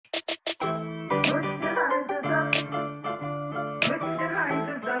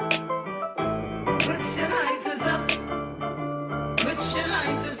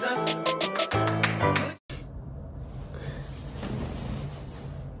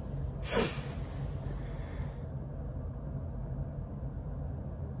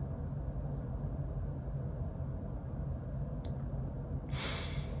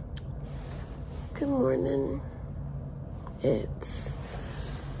morning. It's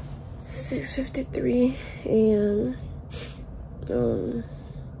 6:53 a.m.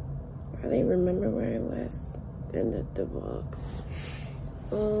 I didn't remember where I last ended the vlog.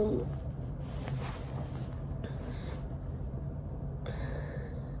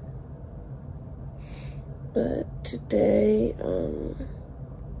 But today,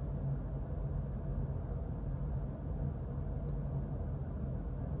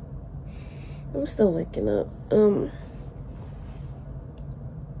 I'm still waking up.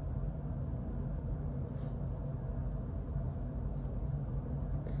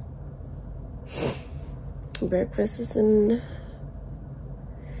 Breakfast is in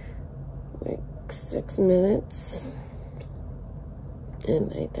like 6 minutes,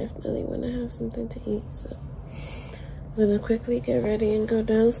 and I definitely want to have something to eat, so I'm gonna quickly get ready and go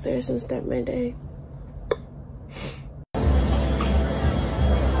downstairs and start my day.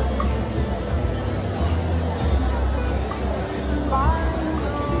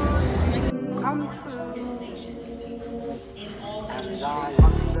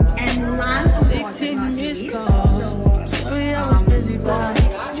 And last 16 missed calls. Sorry I was busy, but I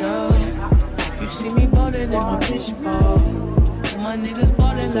missed you. If you see me ballin' in my bitch ball, my niggas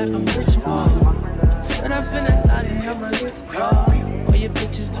ballin' like I'm rich ball. Said I finna out and have my lift call. All your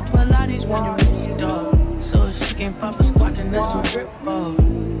bitches do Pilates when you rich dog. So if she can't pop a squat, then that's a rip ball.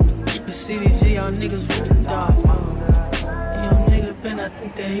 Keep a CDG, y'all niggas ripped off. Young nigga been, I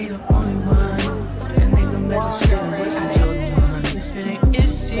think that he the only one. That nigga magic shit with some Jordan. If it ain't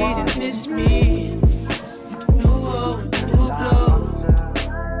issy, then it's me. New old, new blows.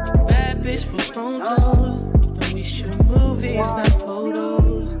 Bad bitch with photos. And we shoot movies, not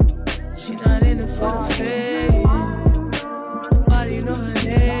photos. She not in it for the fame. Nobody know her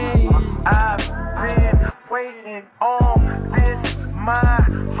name. I've been waiting on this my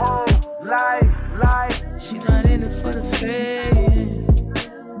whole life. She not in it for the fame.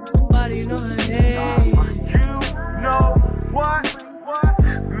 Nobody know her name. You know what?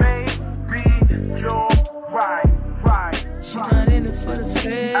 Maybe you're right. She not in it for the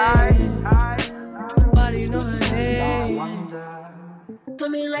fame. Nobody know her name.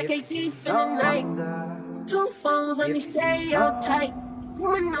 Coming like a thief in the night. 2 phones on me, stay all tight.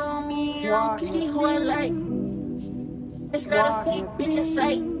 Woman know me, I'm pretty who I like. It's not a fake bitch in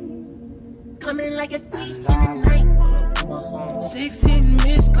sight. Coming like a thief in the night. 16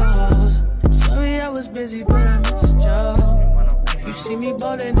 missed calls. Sorry I was busy, but I missed you. If you see me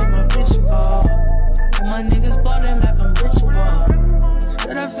ballin' in my bitch ball, all my niggas ballin' like I'm rich ball.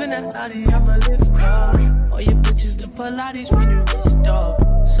 Said I finna out and have my lift call. All your bitches do Pilates when you rich dog.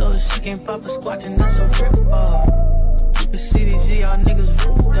 So if she can't pop a squat, then that's a rip ball. Keep a CDG, y'all niggas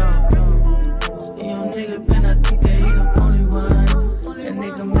ripped off. Young nigga been, I think that he the only one. That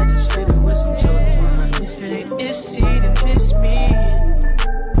nigga magic fitted with some Jordan. If it ain't issy, then it's me.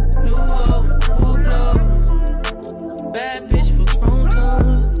 New old, new blows. Bad bitch with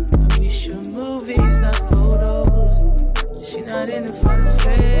photos. We shoot movies, not photos. She not in it for the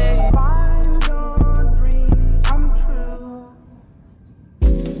fame.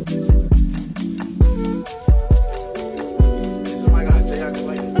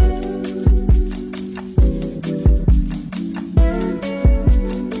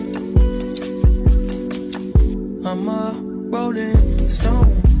 I'm a rolling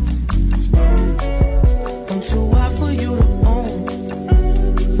stone. I'm too hot for you to own.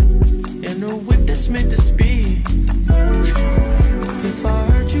 In a whip that's meant to speed. If I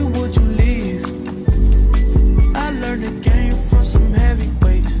hurt you, would you leave? I learned the game from some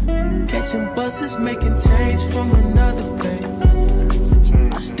heavyweights. Catching buses, making change from another place.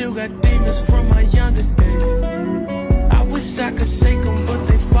 I still got demons from my younger days. I wish I could shake them, but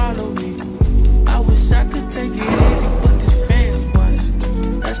they follow me. I wish I could take it easy, but this family wise.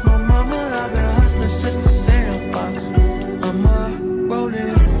 That's my mama, I've been hustling since the sandbox. I'm a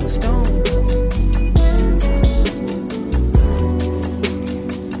rolling stone.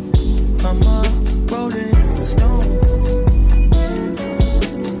 I'm a rolling stone.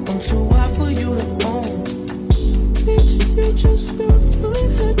 I'm too hot for you to own. You just spilled Louis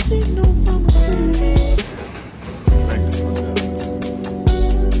 13, no mama queen.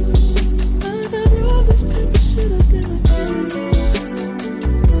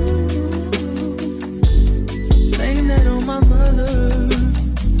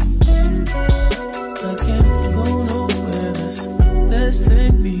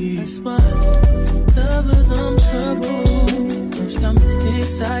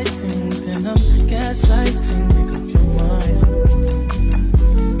 Exciting, then I'm gaslighting, make up your mind.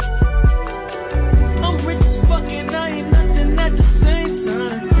 I'm rich as fuck and I ain't nothing at the same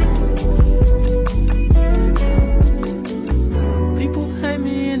time.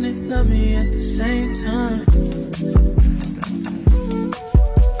 love me at the same time.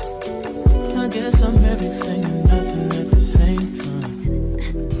 I guess I'm everything and nothing at the same time.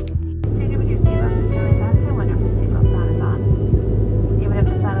 Seated with your seatbelts securely fastened. I wonder if the seatbelt sign is on. Even if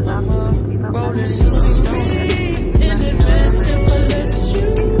the sign is off, your seatbelt fastened. In advance if I let you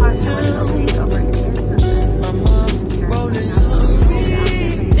down. Mama, roll it so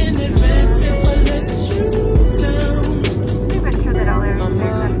sweet. In advance if I let you down. We've ensured that all areas Mama,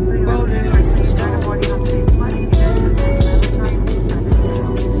 are roll it start boarding on today's flight.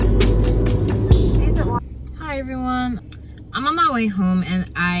 Hi everyone, I'm on my way home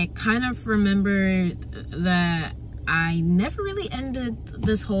and I kind of remembered that I never really ended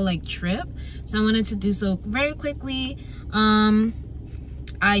this whole like trip, so I wanted to do so very quickly.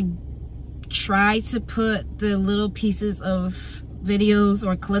 I tried to put the little pieces of videos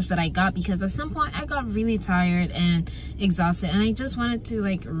or clips that I got because at some point I got really tired and exhausted and I just wanted to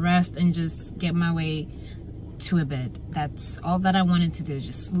like rest and just get my way to a bed. That's all that I wanted to do,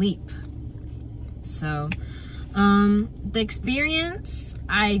 just sleep. So the experience,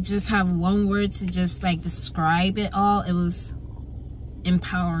 I just have one word to just like describe it all. It was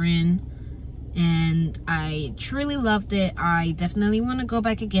empowering and I truly loved it. I definitely want to go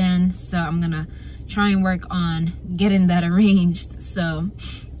back again, so I'm gonna try and work on getting that arranged. So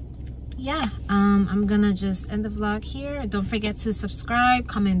yeah, I'm gonna just end the vlog here. Don't forget to subscribe,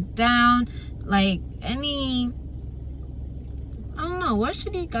 comment down, like any, I don't know, what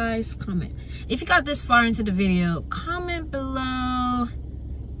should you guys comment? If you got this far into the video, comment below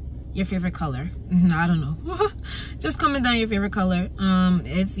your favorite color. I don't know. Just comment down your favorite color.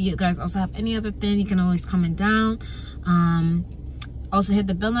 If you guys also have any other thing, you can always comment down. Also hit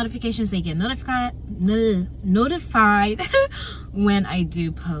the bell notification so you get notified when I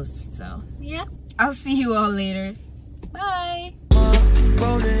do post. So yeah, I'll see you all later. Bye.